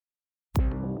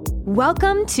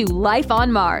Welcome to Life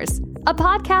on Mars, a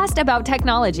podcast about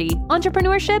technology,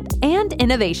 entrepreneurship, and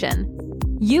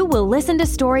innovation. You will listen to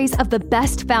stories of the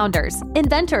best founders,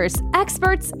 inventors,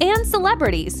 experts, and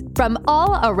celebrities from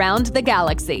all around the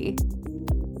galaxy.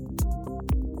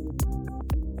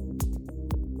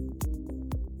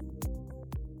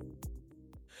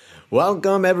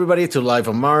 Welcome everybody to Life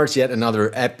on Mars, yet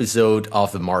another episode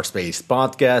of the Mars-based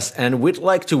podcast, and we'd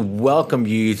like to welcome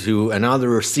you to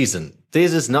another season.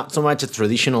 This is not so much a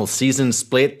traditional season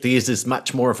split, this is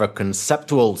much more of a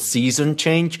conceptual season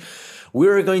change.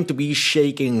 We're going to be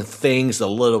shaking things a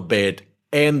little bit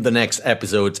in the next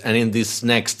episodes and in these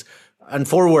next and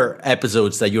forward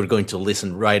episodes that you're going to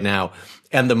listen right now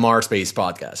and the Mars-based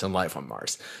podcast on Life on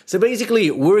Mars. So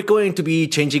basically, we're going to be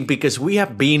changing because we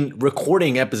have been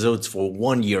recording episodes for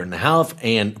 1.5 years.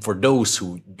 And for those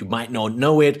who you might not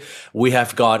know it, we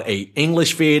have got a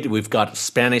English feed, we've got a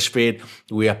Spanish feed.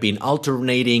 We have been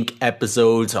alternating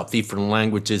episodes of different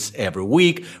languages every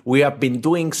week. We have been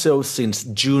doing so since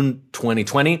June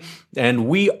 2020. And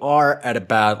we are at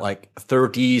about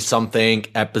 30 something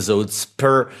episodes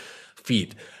per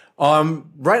feed.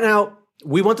 Right now,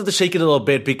 we wanted to shake it a little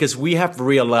bit because we have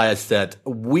realized that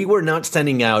we were not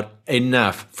standing out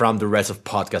enough from the rest of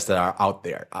podcasts that are out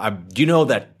there. You know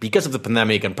that because of the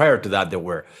pandemic and prior to that, there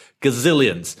were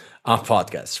gazillions of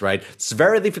podcasts, right? It's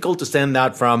very difficult to stand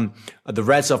out from the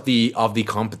rest of the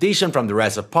competition, from the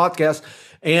rest of podcasts.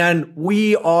 And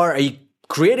we are a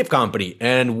creative company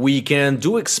and we can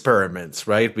do experiments,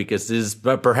 right? Because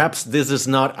perhaps this is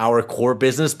not our core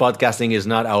business. Podcasting is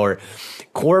not our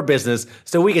core business,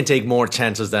 so we can take more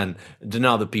chances than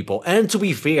other people. And to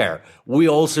be fair, we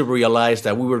also realized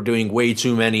that we were doing way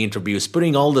too many interviews,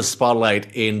 putting all the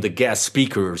spotlight in the guest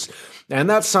speakers. And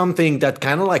that's something that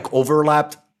kind of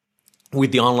overlapped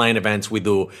with the online events we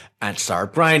do at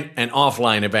Start Grind and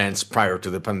offline events prior to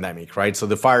the pandemic, right? So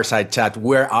the fireside chat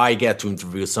where I get to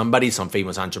interview somebody, some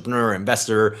famous entrepreneur,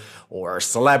 investor, or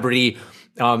celebrity,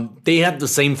 they had the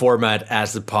same format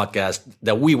as the podcast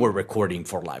that we were recording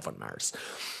for Life on Mars.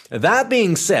 That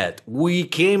being said, we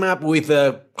came up with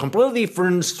a completely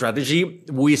different strategy.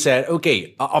 We said,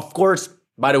 okay, of course,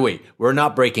 by the way, we're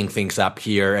not breaking things up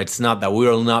here. It's not that we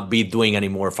will not be doing any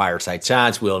more fireside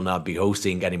chats. We will not be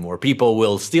hosting any more people.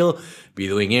 We'll still be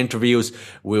doing interviews.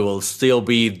 We will still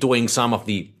be doing some of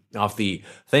the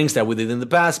things that we did in the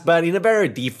past, but in a very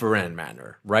different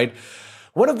manner, right?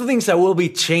 One of the things that will be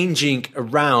changing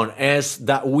around is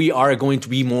that we are going to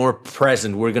be more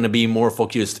present. We're going to be more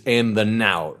focused in the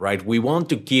now, right? We want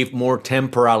to give more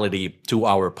temporality to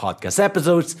our podcast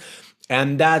episodes,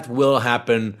 and that will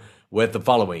happen with the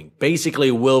following.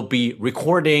 Basically, we'll be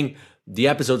recording the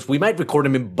episodes. We might record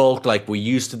them in bulk like we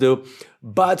used to do,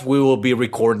 but we will be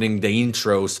recording the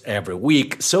intros every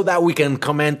week so that we can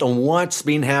comment on what's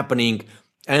been happening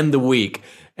in the week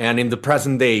and in the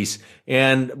present days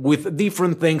and with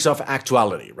different things of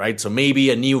actuality, right? So maybe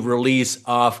a new release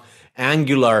of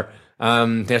Angular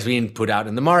has been put out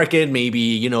in the market.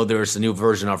 Maybe, there's a new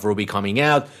version of Ruby coming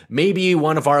out. Maybe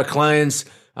one of our clients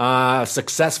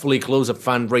successfully close a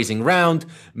fundraising round.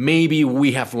 Maybe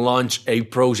we have launched a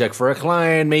project for a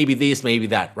client, maybe this, maybe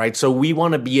that, right? So we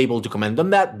want to be able to comment on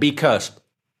that because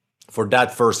for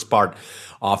that first part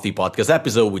of the podcast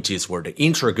episode, which is where the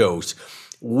intro goes,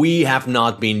 we have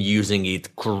not been using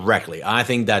it correctly. I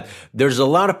think that there's a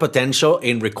lot of potential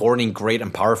in recording great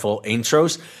and powerful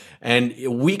intros, and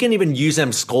we can even use them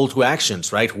as call to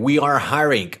actions, right? We are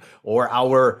hiring, or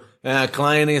our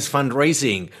client is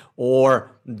fundraising, or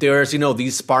there's,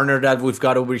 this partner that we've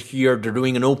got over here, they're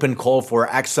doing an open call for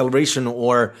acceleration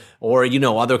or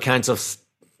other kinds of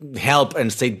help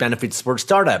and state benefits for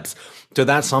startups. So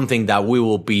that's something that we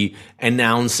will be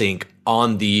announcing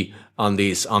on the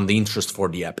interest for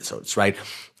the episodes, right?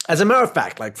 As a matter of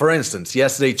fact, for instance,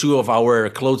 yesterday, two of our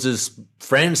closest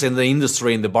friends in the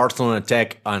industry, in the Barcelona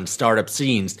tech and startup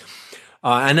scenes,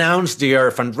 announced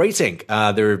their fundraising.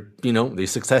 They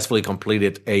successfully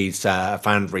completed a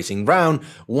fundraising round.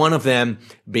 One of them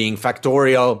being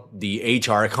Factorial, the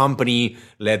HR company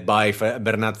led by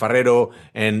Bernat Ferrero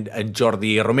and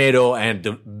Jordi Romero,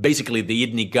 and basically the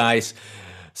ITNIC guys.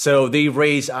 So they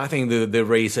raised, I think they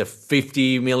raised a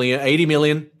 80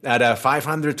 million at a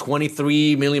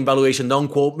 523 million valuation. Don't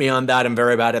quote me on that. I'm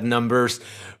very bad at numbers,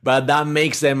 but that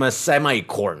makes them a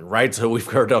semi-corn, right? So we've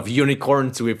heard of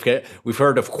unicorns. We've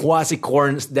heard of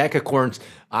quasi-corns, decacorns.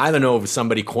 I don't know if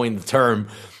somebody coined the term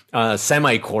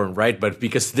semi-corn, right? But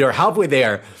because they're halfway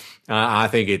there, I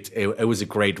think it was a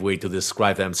great way to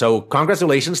describe them. So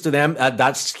congratulations to them.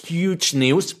 That's huge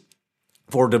news.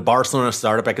 for the Barcelona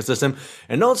startup ecosystem,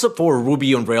 and also for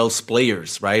Ruby on Rails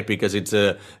players, right? Because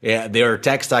their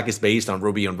tech stack is based on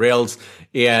Ruby on Rails,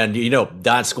 and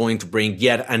that's going to bring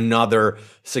yet another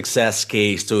success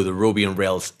case to the Ruby on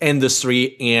Rails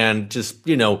industry, and just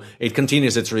it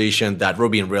continues the tradition that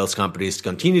Ruby on Rails companies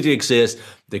continue to exist,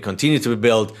 they continue to be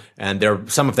built, and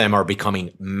some of them are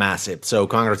becoming massive. So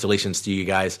congratulations to you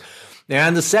guys.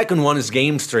 And the second one is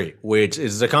GameStree, which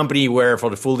is a company where, for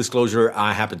the full disclosure,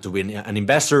 I happen to be an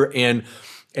investor in.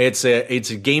 It's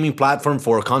a gaming platform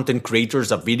for content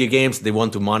creators of video games. They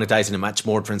want to monetize in a much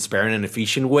more transparent and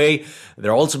efficient way.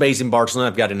 They're also based in Barcelona.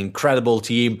 I've got an incredible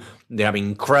team. They have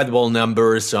incredible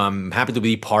numbers. So I'm happy to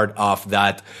be part of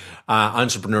that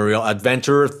entrepreneurial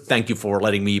adventure. Thank you for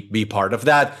letting me be part of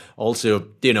that. Also,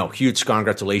 huge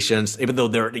congratulations. Even though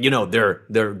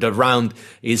the round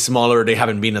is smaller, they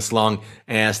haven't been as long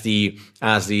as the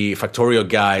Factorial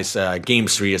guys.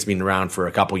 GameStree has been around for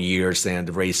a couple years and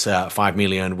raised $5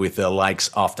 million with the likes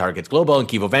of Target Global and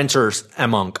Kivo Ventures,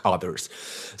 among others.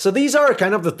 So these are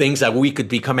kind of the things that we could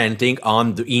be commenting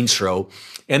on the intro.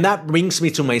 And that brings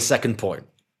me to my second point.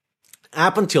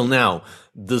 Up until now,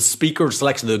 the speaker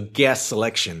selection, the guest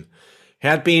selection,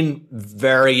 had been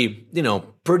very,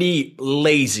 pretty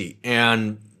lazy.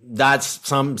 And that's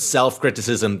some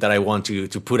self-criticism that I want to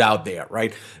put out there,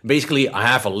 right? Basically, I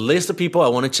have a list of people I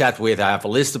want to chat with. I have a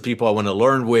list of people I want to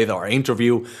learn with or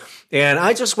interview. And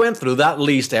I just went through that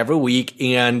list every week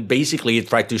and basically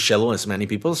tried to schedule as many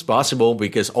people as possible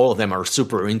because all of them are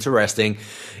super interesting.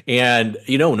 And,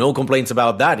 no complaints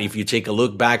about that. If you take a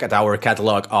look back at our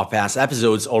catalog of past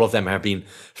episodes, all of them have been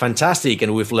fantastic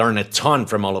and we've learned a ton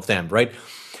from all of them, right?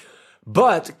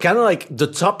 But kind of like the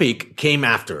topic came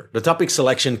after. The topic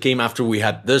selection came after we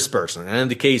had this person. And in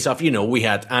the case of, we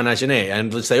had Anna Genet.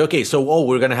 And let's say, okay, so,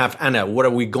 we're going to have Anna. What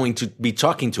are we going to be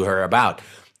talking to her about?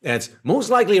 It's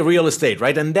most likely real estate,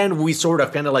 right? And then we sort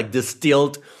of kind of like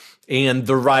distilled and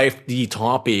derived the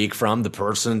topic from the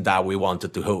person that we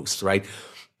wanted to host, right?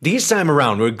 This time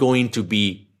around, we're going to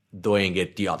be doing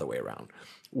it the other way around.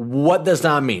 What does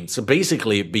that mean? So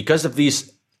basically, because of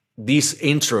these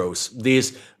intros,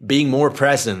 this being more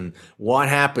present, what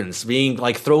happens, being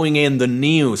like throwing in the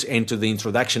news into the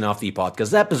introduction of the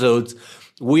podcast episodes,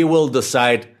 we will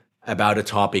decide about a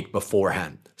topic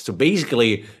beforehand. So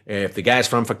basically, if the guys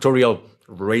from Factorial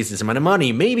raise this amount of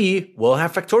money, maybe we'll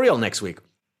have Factorial next week.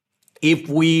 If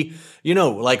we,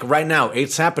 like right now,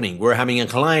 it's happening. We're having a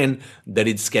client that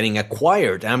it's getting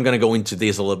acquired. I'm going to go into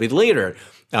this a little bit later.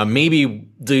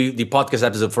 Maybe the podcast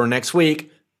episode for next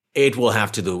week, it will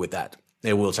have to do with that.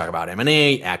 And we'll talk about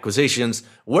M&A, acquisitions,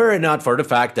 were it not for the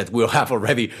fact that we'll have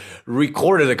already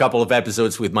recorded a couple of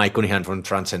episodes with Mike Cunningham from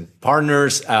Transcend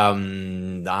Partners.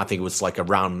 I think it was like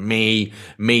around May,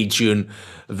 June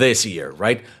this year,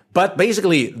 right? But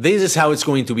basically, this is how it's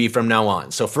going to be from now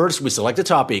on. So first, we select a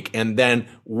topic, and then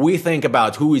we think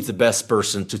about who is the best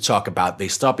person to talk about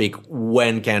this topic.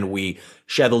 When can we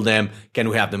schedule them? Can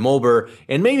we have them over?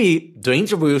 And maybe the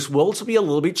interviews will also be a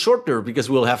little bit shorter because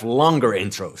we'll have longer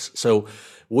intros. So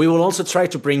we will also try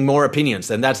to bring more opinions.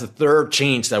 And that's the third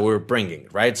change that we're bringing,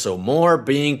 right? So more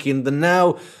being in the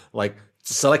now, like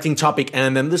selecting topic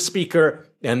and then the speaker,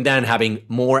 and then having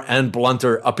more and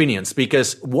blunter opinions.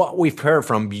 Because what we've heard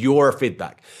from your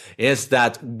feedback is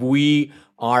that we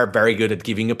are very good at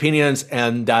giving opinions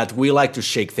and that we like to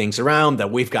shake things around,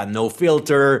 that we've got no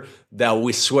filter, that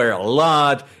we swear a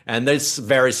lot, and that's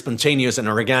very spontaneous and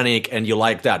organic, and you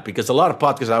like that. Because a lot of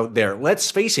podcasts out there, let's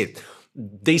face it,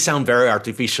 they sound very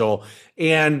artificial.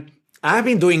 And I've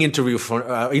been doing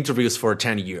interviews for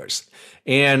 10 years.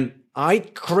 And I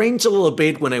cringe a little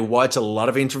bit when I watch a lot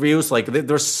of interviews. Like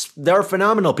there are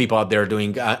phenomenal people out there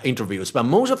doing interviews, but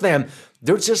most of them,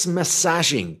 they're just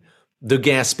massaging the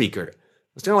guest speaker.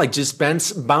 It's kind of like just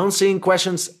bouncing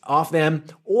questions off them,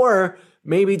 or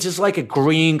maybe just like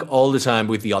agreeing all the time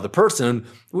with the other person,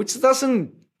 which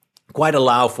doesn't quite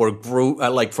allow for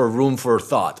room for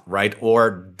thought, right?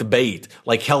 Or debate,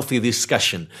 like healthy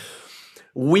discussion.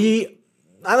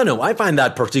 I don't know. I find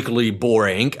that particularly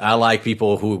boring. I like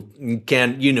people who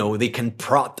can, they can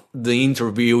prod the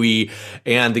interviewee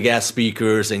and the guest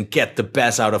speakers and get the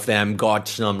best out of them, got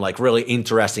some like really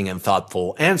interesting and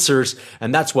thoughtful answers.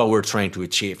 And that's what we're trying to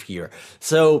achieve here.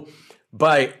 So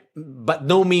but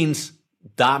no means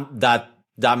that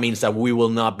that means that we will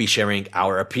not be sharing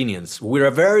our opinions. We're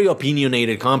a very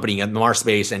opinionated company at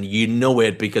MarSpace, and you know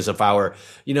it because of our,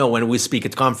 when we speak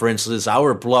at conferences,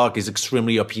 our blog is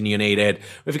extremely opinionated.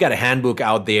 We've got a handbook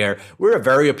out there. We're a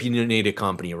very opinionated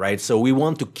company, right? So we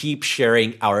want to keep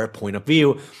sharing our point of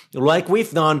view like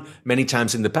we've done many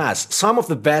times in the past. Some of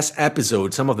the best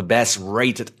episodes, some of the best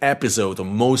rated episodes, or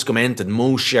most commented,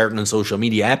 most shared on social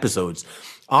media episodes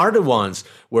are the ones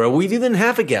where we didn't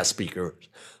have a guest speaker.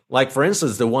 Like, for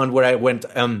instance, the one where I went,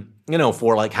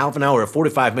 for like half an hour,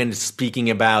 45 minutes speaking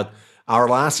about our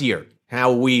last year,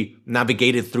 how we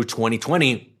navigated through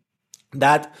 2020.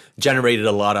 That generated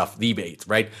a lot of debate,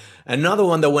 right? Another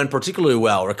one that went particularly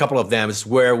well, or a couple of them, is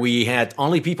where we had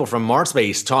only people from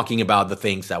MarSpace talking about the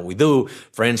things that we do.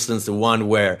 For instance, the one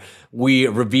where we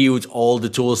reviewed all the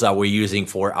tools that we're using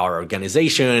for our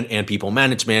organization and people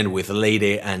management with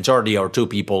Lede and Jordi, our two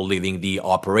people leading the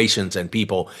operations and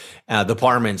people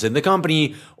departments in the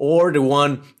company, or the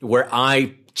one where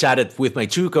I chatted with my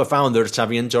two co-founders,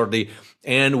 Xavi and Jordi,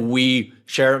 and we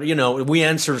shared, we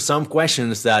answered some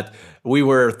questions that we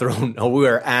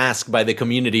were asked by the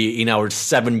community in our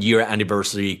 7-year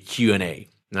anniversary Q&A,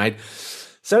 right?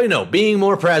 So, being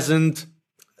more present,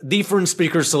 different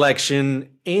speaker selection,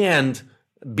 and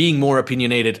being more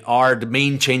opinionated are the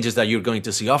main changes that you're going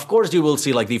to see. Of course, you will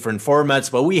see like different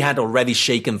formats, but we had already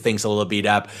shaken things a little bit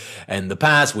up in the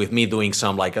past with me doing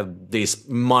some like these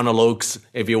monologues,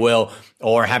 if you will,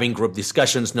 or having group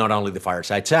discussions, not only the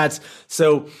fireside chats.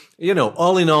 So,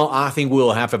 all in all, I think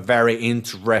we'll have a very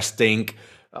interesting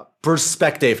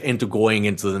perspective into going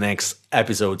into the next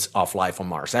episodes of Life on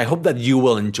Mars. I hope that you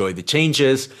will enjoy the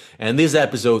changes, and this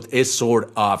episode is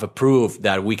sort of a proof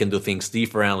that we can do things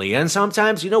differently. And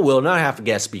sometimes, we'll not have a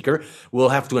guest speaker. We'll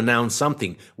have to announce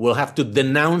something. We'll have to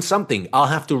denounce something. I'll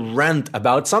have to rant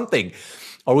about something.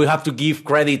 Or we have to give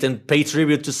credit and pay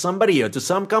tribute to somebody or to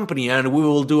some company, and I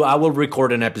will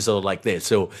record an episode like this.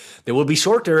 So they will be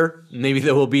shorter, maybe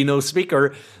there will be no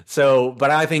speaker.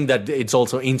 But I think that it's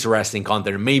also interesting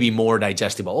content, maybe more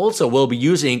digestible. Also, we'll be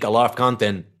using a lot of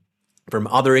content from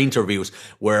other interviews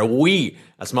where we,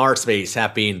 as MarSpace,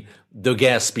 have been the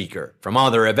guest speaker from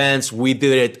other events. We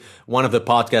did it. One of the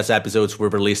podcast episodes were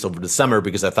released over the summer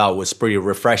because I thought it was pretty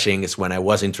refreshing. Is when I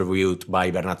was interviewed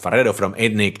by Bernat Ferrero from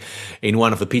Ednic in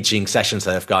one of the pitching sessions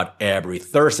that I've got every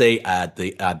Thursday at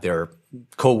their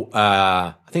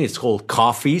I think it's called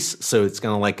Coffees. So it's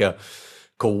kind of like a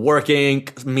co-working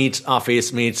meets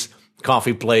office meets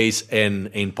coffee place in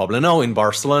Poblenou in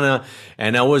Barcelona.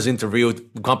 And I was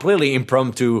interviewed completely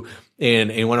impromptu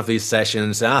in one of these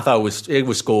sessions, and I thought it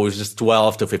was cool. It was just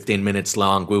 12 to 15 minutes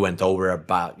long. We went over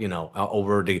about,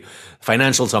 over the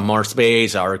financials of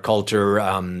MarSpace, our culture,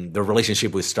 the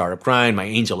relationship with Startup Grind, my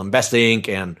angel investing,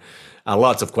 and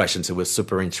lots of questions. It was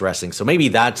super interesting. So maybe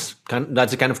that's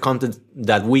the kind of content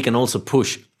that we can also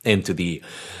push into the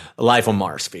Life on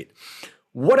Mars feed.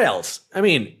 What else? I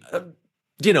mean,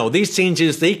 these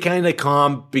changes, they kind of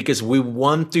come because we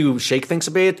want to shake things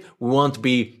a bit. We want to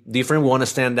be different. We want to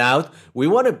stand out. We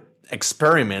want to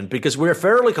experiment because we're a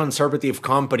fairly conservative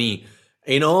company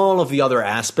in all of the other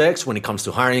aspects when it comes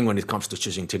to hiring, when it comes to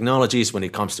choosing technologies, when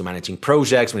it comes to managing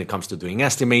projects, when it comes to doing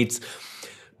estimates.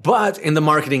 But in the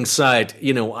marketing side,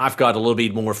 I've got a little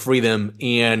bit more freedom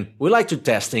and we like to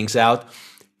test things out.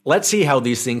 Let's see how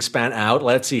these things pan out.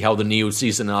 Let's see how the new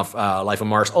season of Life on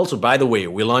Mars. Also, by the way,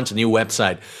 we launched a new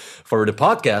website for the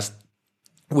podcast,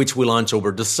 which we launched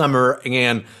over the summer.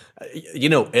 And,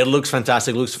 it looks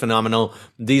fantastic, looks phenomenal.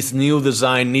 This new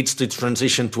design needs to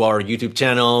transition to our YouTube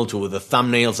channel, to the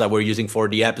thumbnails that we're using for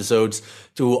the episodes,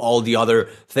 to all the other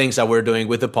things that we're doing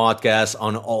with the podcast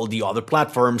on all the other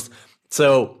platforms.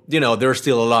 So, there's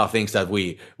still a lot of things that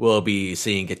we will be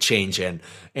seeing a change in.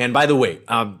 And by the way,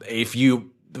 if you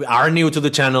are new to the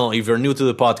channel, if you're new to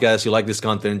the podcast, you like this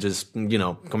content, just,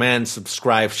 comment,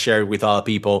 subscribe, share it with other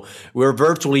people. We're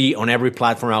virtually on every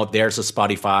platform out there. So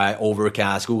Spotify,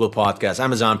 Overcast, Google Podcasts,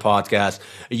 Amazon Podcasts,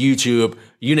 YouTube,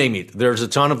 you name it. There's a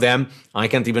ton of them. I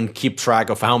can't even keep track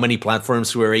of how many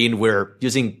platforms we're in. We're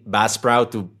using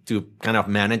Buzzsprout to kind of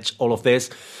manage all of this.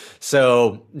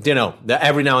 So,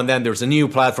 every now and then there's a new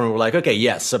platform. We're like, okay,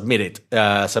 yes, submit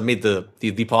it. Submit the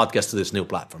podcast to this new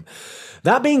platform.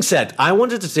 That being said, I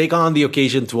wanted to take on the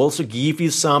occasion to also give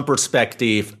you some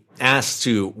perspective as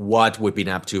to what we've been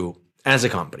up to as a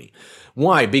company.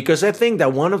 Why? Because I think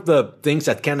that one of the things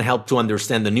that can help to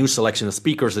understand the new selection of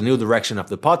speakers, the new direction of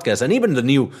the podcast, and even the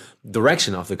new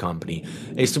direction of the company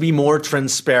is to be more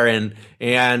transparent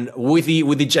and with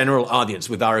the general audience,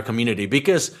 with our community.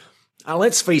 Because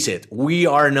let's face it, we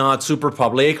are not super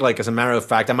public. Like, as a matter of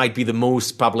fact, I might be the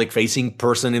most public-facing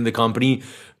person in the company,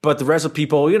 But the rest of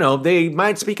people, they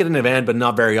might speak at an event, but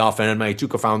not very often. And my two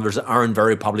co-founders aren't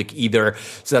very public either.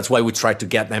 So that's why we tried to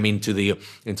get them into the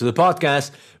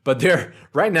podcast. But they're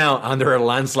right now under a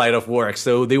landslide of work.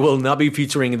 So they will not be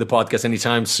featuring in the podcast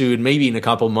anytime soon, maybe in a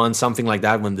couple months, something like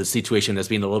that, when the situation has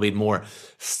been a little bit more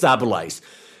stabilized.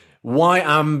 Why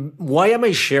am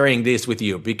I sharing this with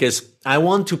you? Because I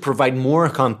want to provide more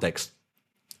context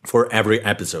for every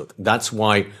episode. That's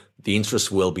why the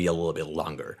interest will be a little bit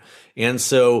longer. And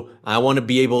so I want to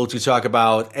be able to talk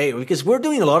about, because we're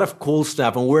doing a lot of cool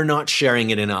stuff and we're not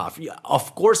sharing it enough.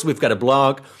 Of course, we've got a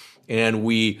blog and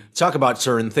we talk about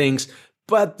certain things,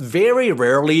 but very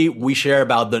rarely we share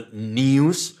about the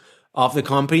news of the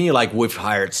company. Like, we've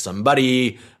hired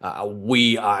somebody,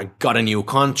 we got a new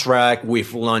contract,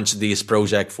 we've launched this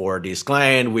project for this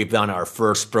client, we've done our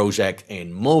first project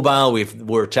in mobile,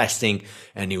 we're testing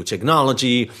a new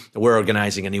technology, we're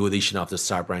organizing a new edition of the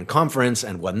Startbrand conference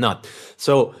and whatnot.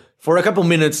 So for a couple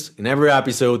minutes in every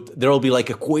episode, there will be like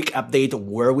a quick update of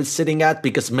where we're sitting at,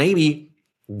 because maybe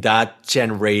that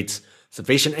generates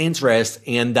sufficient interest,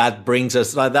 and that brings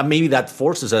us, that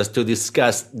forces us to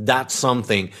discuss that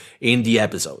something in the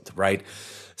episode, right?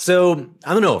 So,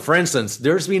 I don't know, for instance,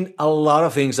 there's been a lot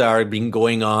of things that are been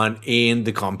going on in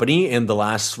the company in the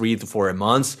last 3 to 4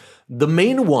 months. The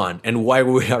main one, and why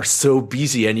we are so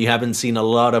busy and you haven't seen a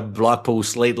lot of blog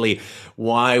posts lately,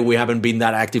 why we haven't been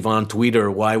that active on Twitter,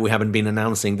 why we haven't been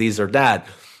announcing this or that,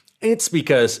 it's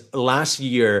because last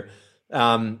year,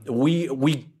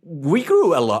 we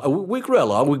grew a lot.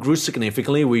 We grew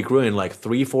significantly. We grew in like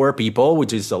 3-4 people,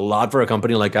 which is a lot for a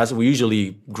company like us. We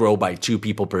usually grow by 2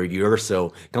 people per year,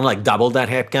 so kind of like double that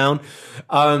headcount.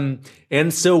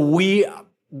 And so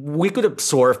we could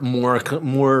absorb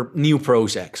more new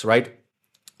projects, right?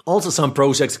 Also, some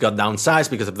projects got downsized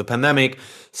because of the pandemic,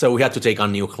 so we had to take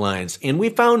on new clients. And we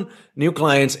found new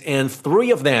clients, and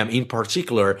 3 of them in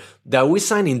particular that we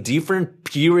signed in different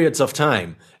periods of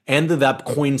time ended up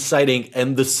coinciding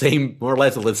in the same, more or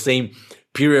less the same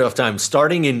period of time,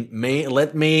 starting in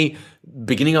late May,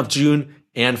 beginning of June,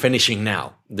 and finishing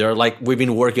now. They're like, we've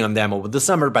been working on them over the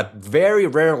summer, but very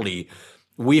rarely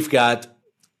we've got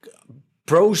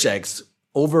projects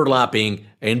overlapping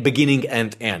in beginning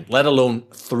and end, let alone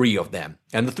 3 of them.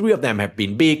 And the 3 of them have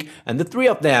been big, and the 3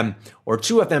 of them, or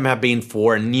 2 of them, have been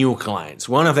for new clients.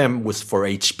 One of them was for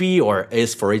HP, or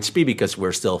is for HP, because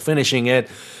we're still finishing it.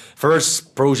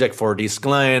 First project for this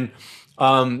client.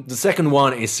 The second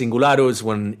one is Singulatus,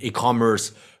 one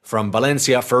e-commerce from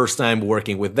Valencia. First time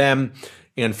working with them,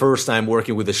 and first time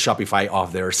working with a Shopify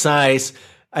of their size.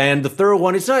 And the third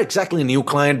one, it's not exactly a new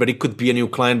client, but it could be a new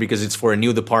client because it's for a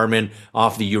new department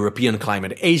of the European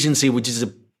Climate Agency, which is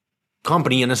a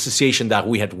company, an association that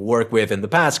we had worked with in the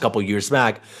past couple years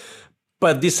back.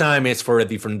 But this time it's for a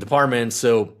different department.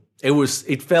 So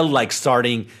it felt like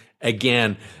starting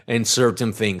again in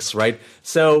certain things, right?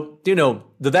 So,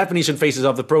 the definition phases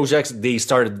of the projects, they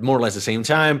started more or less the same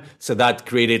time. So that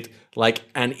created like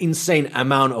an insane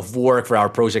amount of work for our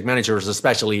project managers,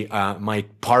 especially my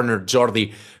partner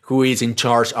Jordi, who is in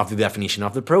charge of the definition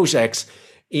of the projects.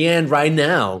 And right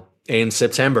now in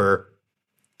September,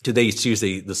 today is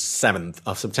Tuesday, the 7th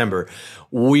of September,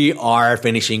 we're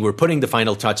putting the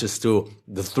final touches to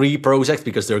the 3 projects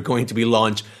because they're going to be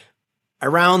launched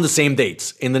around the same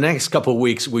dates. In the next couple of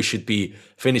weeks, we should be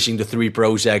finishing the 3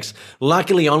 projects.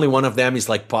 Luckily, only one of them is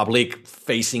like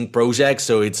public-facing projects,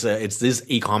 so it's this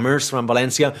e-commerce from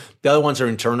Valencia. The other ones are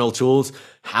internal tools.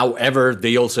 However,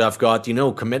 they also have got,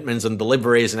 commitments and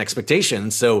deliveries and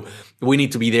expectations. So we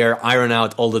need to be there, iron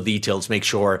out all the details, make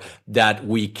sure that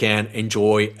we can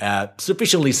enjoy a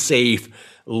sufficiently safe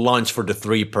launch for the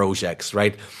 3 projects,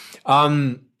 right?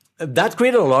 That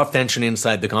created a lot of tension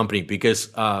inside the company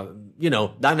because,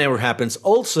 that never happens.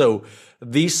 Also,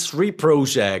 these 3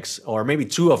 projects, or maybe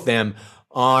 2 of them,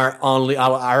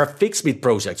 are fixed bid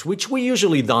projects, which we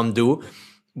usually don't do.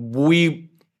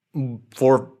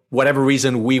 For whatever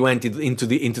reason, we went into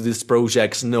these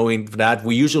projects knowing that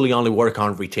we usually only work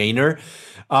on retainer.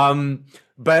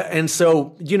 And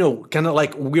so, kind of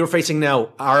like we're facing now,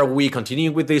 are we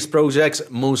continuing with these projects?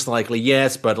 Most likely,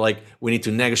 yes, but like we need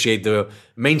to negotiate the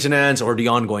maintenance or the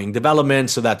ongoing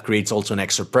development. So that creates also an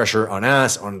extra pressure on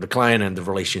us, on the client, and the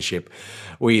relationship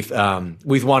with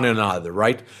one another,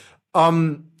 right?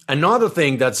 Another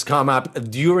thing that's come up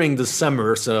during the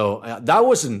summer, so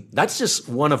that's just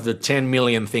one of the 10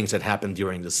 million things that happened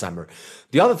during the summer.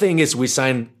 The other thing is we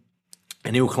signed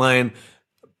a new client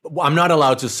I'm not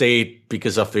allowed to say it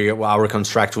because of our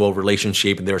contractual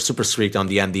relationship. They're super strict on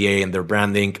the NDA and their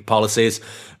branding policies,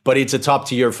 but it's a top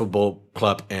tier football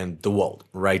club in the world,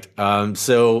 right?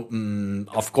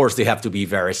 Of course, they have to be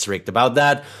very strict about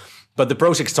that. But the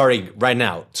project's starting right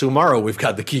now. Tomorrow, we've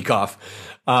got the kickoff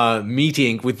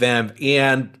meeting with them.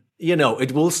 And,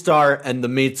 it will start in the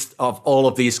midst of all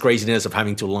of this craziness of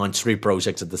having to launch 3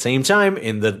 projects at the same time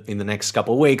in the next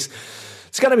couple of weeks.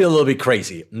 It's going to be a little bit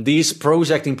crazy. This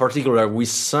project in particular, we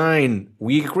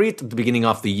agreed at the beginning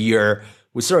of the year.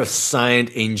 We sort of signed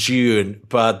in June,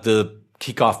 but the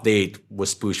kickoff date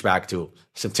was pushed back to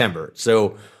September.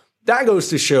 So that goes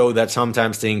to show that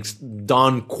sometimes things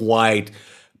don't quite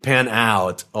pan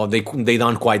out, or they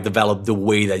don't quite develop the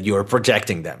way that you're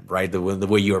projecting them, right? The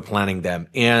way you're planning them.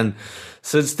 And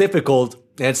so it's difficult.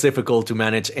 It's difficult to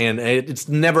manage, and it's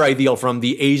never ideal from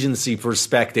the agency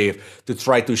perspective to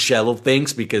try to schedule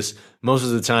things, because most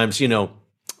of the times,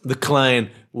 the client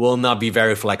will not be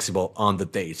very flexible on the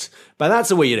dates. But that's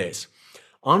the way it is.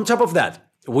 On top of that,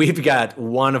 we've got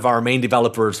one of our main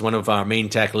developers, one of our main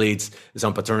tech leads is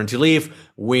on paternity leave.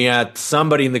 We had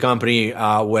somebody in the company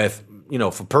with,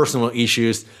 for personal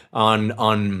issues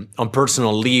on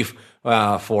personal leave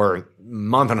for a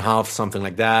month and a half, something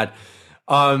like that.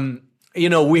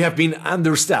 We have been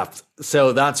understaffed.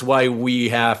 So that's why we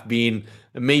have been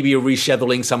maybe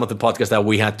rescheduling some of the podcasts that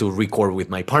we had to record with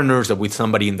my partners, or with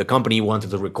somebody in the company who wanted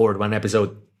to record one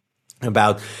episode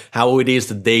about how it is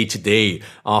the day-to-day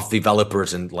of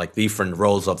developers and like different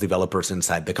roles of developers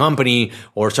inside the company,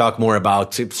 or talk more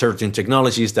about certain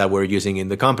technologies that we're using in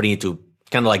the company to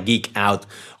kind of like geek out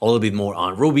a little bit more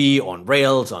on Ruby, on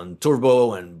Rails, on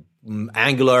Turbo, and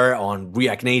Angular, on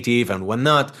React Native and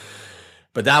whatnot.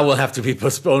 But that will have to be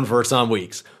postponed for some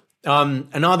weeks.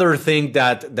 Another thing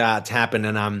that happened,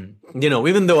 and I'm,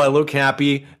 even though I look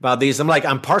happy about this,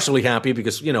 I'm partially happy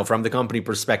because, from the company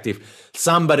perspective,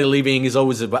 somebody leaving is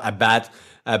always a bad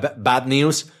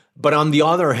news. But on the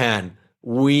other hand,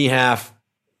 we have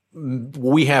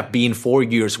been 4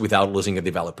 years without losing a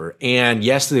developer. And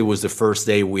yesterday was the first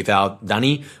day without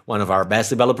Danny, one of our best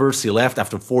developers. He left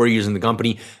after 4 years in the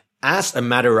company. As a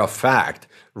matter of fact,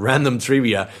 random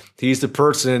trivia, he's the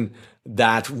person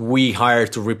that we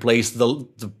hired to replace the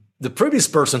previous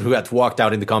person who had walked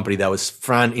out in the company. That was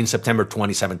Fran in September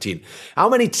 2017. How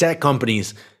many tech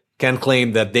companies can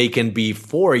claim that they can be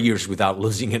 4 years without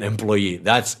losing an employee?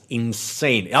 That's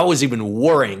insane. I was even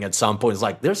worrying at some point. It's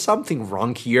like, there's something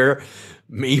wrong here.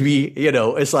 Maybe,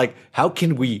 it's like,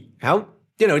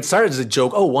 it started as a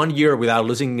joke. Oh, 1 year without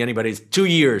losing anybody. It's 2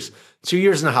 years. 2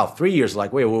 years and a half, 3 years,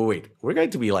 like, wait. We're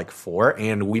going to be like 4,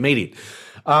 and we made it.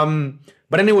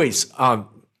 But anyways,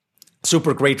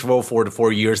 super grateful for the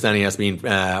 4 years Danny has been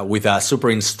with a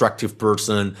super instructive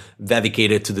person,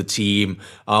 dedicated to the team.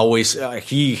 Always,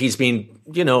 he's been,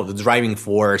 the driving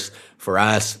force for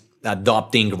us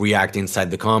adopting React inside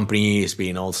the company. He's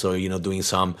been also, doing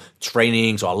some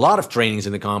trainings, or a lot of trainings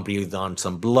in the company. He's done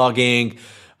some blogging.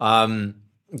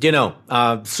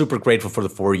 Super grateful for the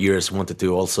 4 years. Wanted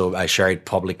to also share it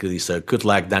publicly. So good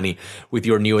luck, Danny, with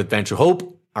your new adventure.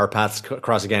 Hope our paths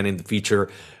cross again in the future,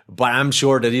 but I'm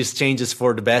sure that this changes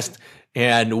for the best.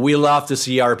 And we love to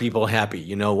see our people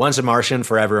happy. Once a Martian,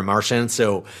 forever a Martian.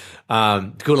 So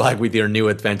good luck with your new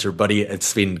adventure, buddy.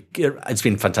 It's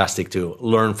been fantastic to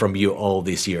learn from you all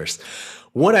these years.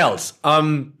 What else?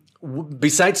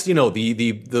 Besides,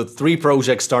 the 3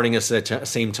 projects starting at the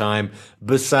same time,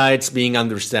 besides being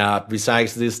understaffed,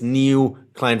 besides this new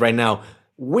client right now,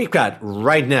 we've got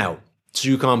right now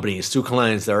 2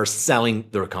 clients that are selling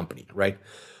their company, right?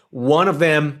 One of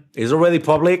them is already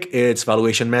public. It's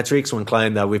Valuation Metrics, one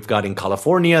client that we've got in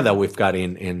California, that we've got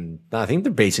in I think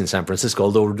they're based in San Francisco,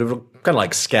 although they're kind of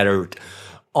like scattered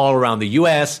all around the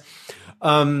US.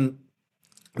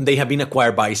 They have been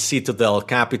acquired by Citadel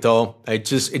Capital.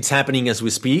 It's happening as we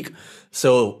speak.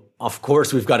 So, of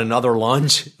course, we've got another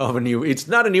launch of it's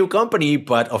not a new company,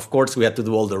 but of course we had to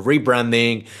do all the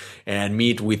rebranding and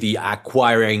meet with the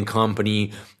acquiring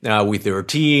company, with their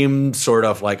team, sort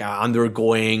of like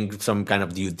undergoing some kind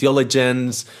of due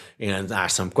diligence and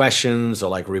ask some questions,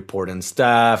 or like report and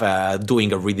stuff,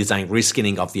 doing a redesign,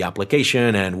 reskinning of the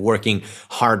application, and working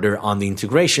harder on the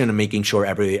integration and making sure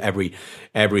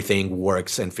everything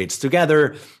works and fits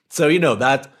together. So,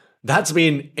 that's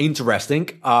been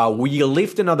interesting. We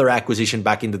left another acquisition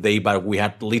back in the day, but we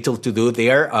had little to do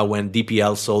there when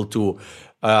DPL sold to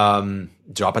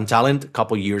Drop and Talent a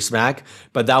couple years back.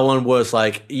 But that one was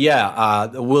like,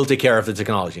 we'll take care of the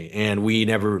technology. And we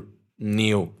never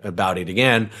knew about it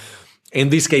again. In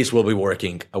this case, we'll be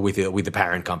working with the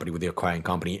parent company, with the acquiring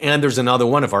company. And there's another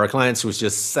one of our clients who's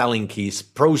just selling his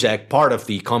project, part of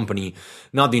the company,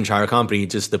 not the entire company,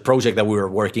 just the project that we were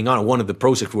working on, one of the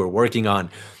projects we were working on.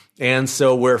 And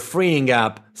so we're freeing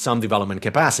up some development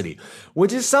capacity,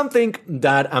 which is something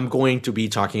that I'm going to be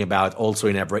talking about also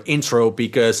in every intro,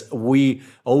 because we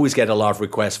always get a lot of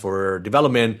requests for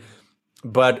development,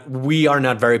 but we are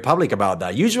not very public about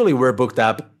that. Usually we're booked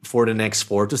up for the next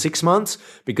 4 to 6 months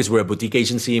because we're a boutique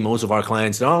agency. Most of our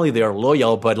clients, not only they are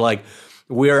loyal, but like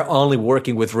we're only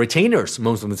working with retainers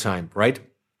most of the time, right?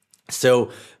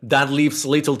 So that leaves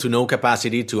little to no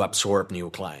capacity to absorb new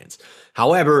clients.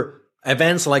 However,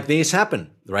 events like this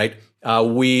happen, right?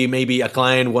 Maybe a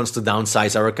client wants to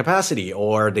downsize our capacity,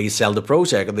 or they sell the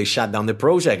project, or they shut down the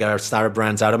project, our startup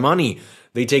runs out of money.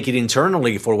 They take it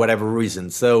internally for whatever reason.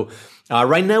 So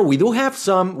right now we will have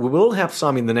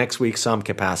some in the next week, some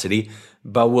capacity,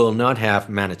 but we'll not have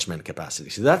management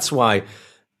capacity. So that's why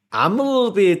I'm a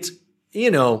little bit,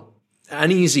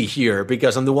 uneasy here,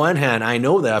 because on the one hand, I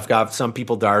know that I've got some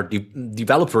people that are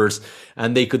developers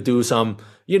and they could do some,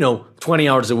 20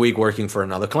 hours a week working for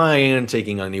another client,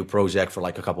 taking a new project for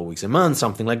like a couple of weeks a month,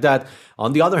 something like that.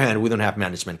 On the other hand, we don't have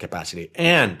management capacity.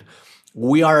 And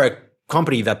we are a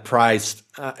company that prides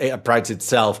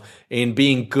itself in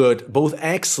being good, both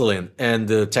excellent in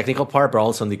the technical part, but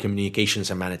also in the communications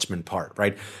and management part,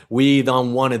 right? We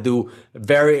don't want to do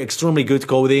extremely good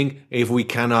coding if we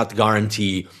cannot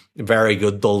guarantee very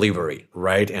good delivery,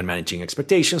 right? And managing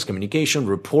expectations, communication,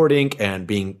 reporting, and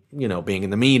being in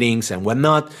the meetings and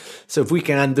whatnot. So if we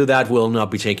can't do that, we'll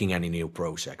not be taking any new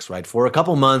projects, right? For a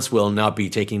couple months, we'll not be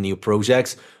taking new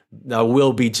projects.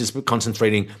 We'll be just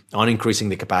concentrating on increasing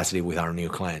the capacity with our new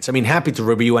clients. I mean, happy to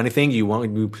review anything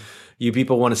you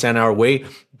people want to send our way,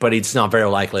 but it's not very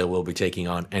likely we'll be taking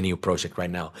on a new project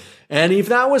right now. And if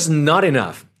that was not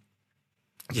enough,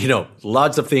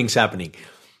 lots of things happening.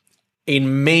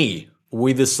 In May,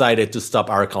 we decided to stop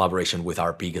our collaboration with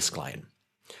our biggest client,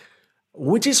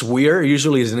 which is weird.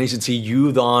 Usually as an agency,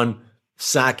 you don't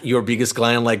sack your biggest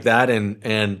client like that.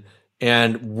 And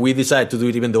we decided to do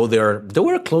it even though they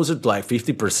were closer to like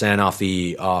 50%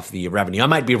 of the revenue. I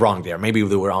might be wrong there. Maybe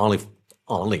they were only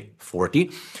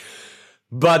 40.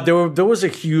 But there was a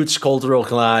huge cultural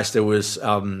clash. There was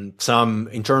some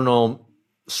internal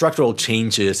structural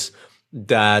changes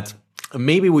that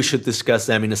maybe we should discuss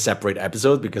them in a separate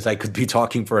episode, because I could be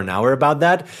talking for an hour about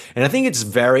that. And I think it's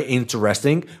very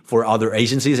interesting for other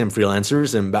agencies and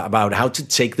freelancers and about how to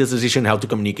take this decision, how to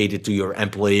communicate it to your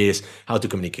employees, how to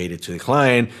communicate it to the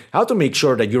client, how to make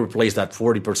sure that you replace that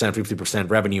 40%, 50%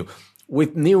 revenue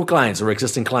with new clients or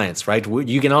existing clients, right?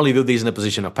 You can only do this in a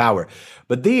position of power.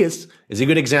 But this is a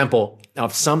good example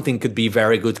of something could be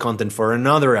very good content for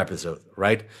another episode,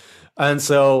 right? And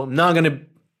so I'm not going to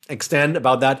extend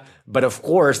about that. But of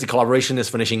course, the collaboration is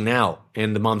finishing now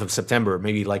in the month of September,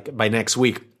 maybe like by next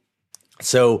week.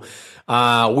 So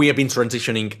we have been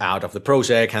transitioning out of the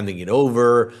project, handing it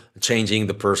over, changing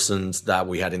the persons that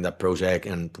we had in that project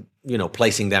and,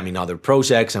 placing them in other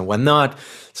projects and whatnot.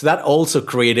 So that also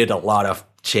created a lot of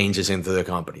changes into the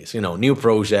companies, new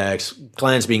projects,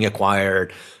 clients being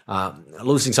acquired,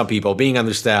 losing some people, being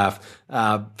understaffed,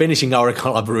 finishing our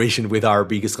collaboration with our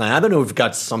biggest client. I don't know if we've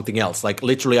got something else. Like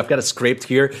literally, I've got a script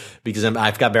here because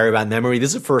I've got very bad memory.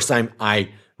 This is the first time I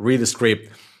read a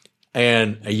script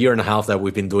in a year and a half that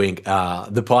we've been doing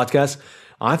the podcast.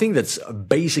 I think that's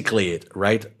basically it,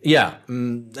 right? Yeah,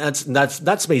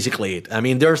 that's basically it. I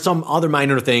mean, there are some other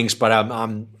minor things, but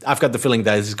I've got the feeling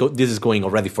that this is going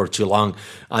already for too long.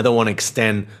 I don't want to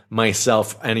extend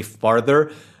myself any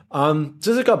farther.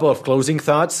 Just a couple of closing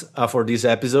thoughts for this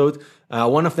episode.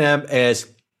 One of them is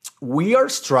we are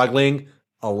struggling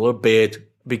a little bit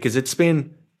because it's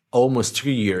been almost 2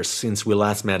 years since we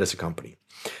last met as a company.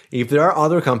 If there are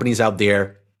other companies out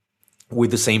there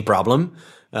with the same problem,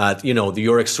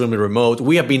 you're extremely remote.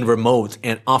 We have been remote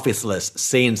and officeless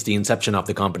since the inception of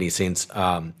the company, since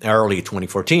early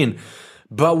 2014.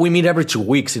 But we meet every 2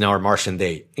 weeks in our Martian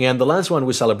Day. And the last one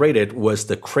we celebrated was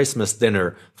the Christmas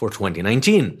dinner for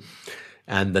 2019.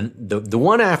 And the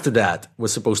one after that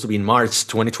was supposed to be in March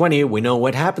 2020. We know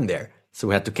what happened there. So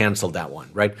we had to cancel that one,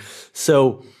 right?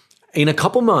 So in a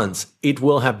couple months, it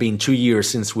will have been 2 years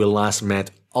since we last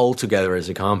met all together as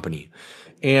a company.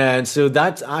 And so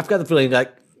I've got the feeling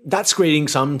that that's creating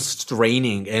some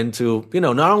straining into,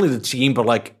 not only the team, but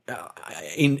like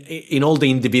in all the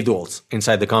individuals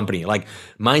inside the company. Like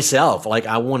myself, like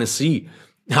I want to see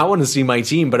my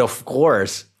team, but of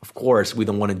course, we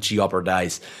don't want to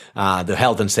jeopardize the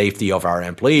health and safety of our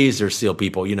employees. There's still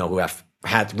people, who have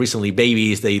had recently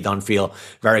babies. They don't feel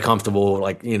very comfortable,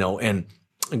 and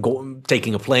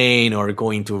taking a plane or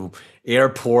going to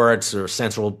airports or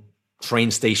central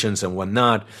train stations and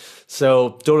whatnot.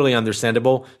 So totally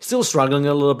understandable. Still struggling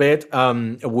a little bit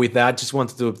with that. Just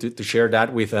wanted to share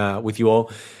that with you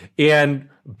all.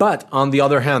 But on the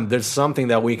other hand, there's something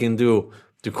that we can do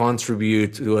to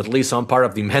contribute to at least some part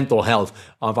of the mental health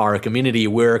of our community.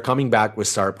 We're coming back with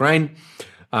Startup Grind.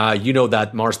 You know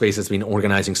that MarsBase has been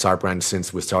organizing Startup Grind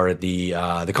since we started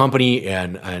the company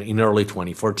and in early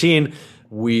 2014.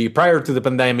 Prior to the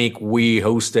pandemic, we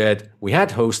had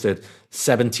hosted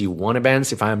 71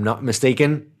 events, if I'm not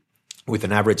mistaken, with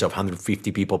an average of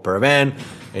 150 people per event,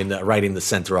 right in the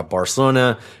center of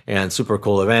Barcelona, and super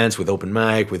cool events with open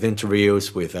mic, with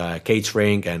interviews, with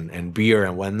catering and beer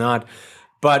and whatnot.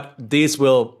 But this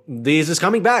is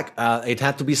coming back. It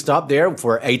had to be stopped there.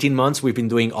 For 18 months, we've been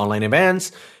doing online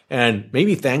events. And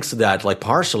maybe thanks to that, like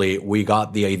partially, we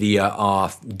got the idea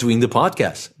of doing the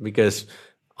podcast, because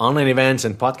online events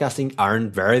and podcasting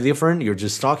aren't very different. You're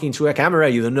just talking to a camera.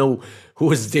 You don't know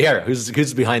who is there,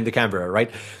 who's behind the camera, right?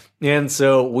 And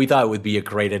so we thought it would be a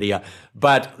great idea.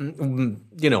 But,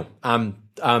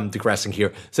 I'm digressing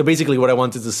here. So basically what I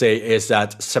wanted to say is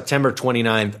that September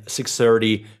 29th,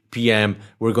 6:30 p.m.,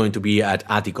 we're going to be at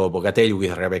Atico Bogatell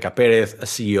with Rebecca Perez, a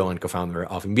CEO and co-founder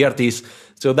of Inviertis.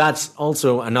 So that's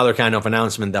also another kind of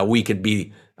announcement that we could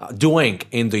be doing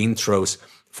in the intros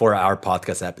for our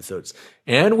podcast episodes.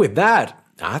 And with that,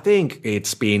 I think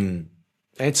it's been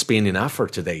enough for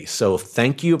today. So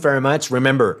thank you very much.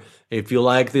 Remember, if you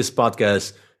like this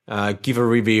podcast, give a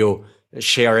review,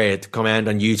 share it, comment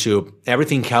on YouTube.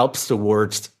 Everything helps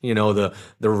towards, the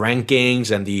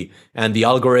rankings and the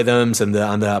algorithms and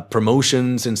the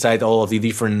promotions inside all of the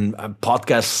different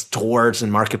podcast stores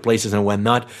and marketplaces and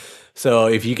whatnot. So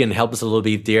if you can help us a little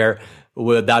bit there,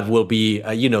 that will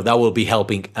be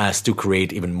helping us to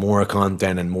create even more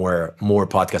content and more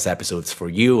podcast episodes for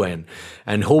you,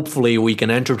 and hopefully we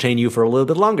can entertain you for a little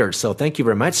bit longer. So thank you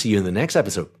very much. See you in the next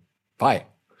episode. Bye.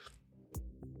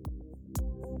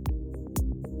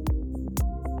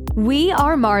 We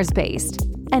are Mars-based,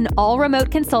 an all-remote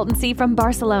consultancy from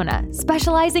Barcelona,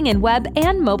 specializing in web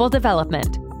and mobile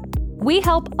development. We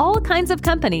help all kinds of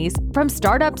companies, from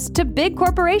startups to big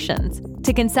corporations,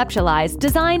 to conceptualize,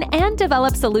 design, and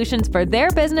develop solutions for their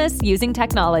business using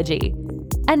technology.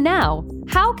 And now,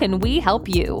 how can we help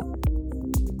you?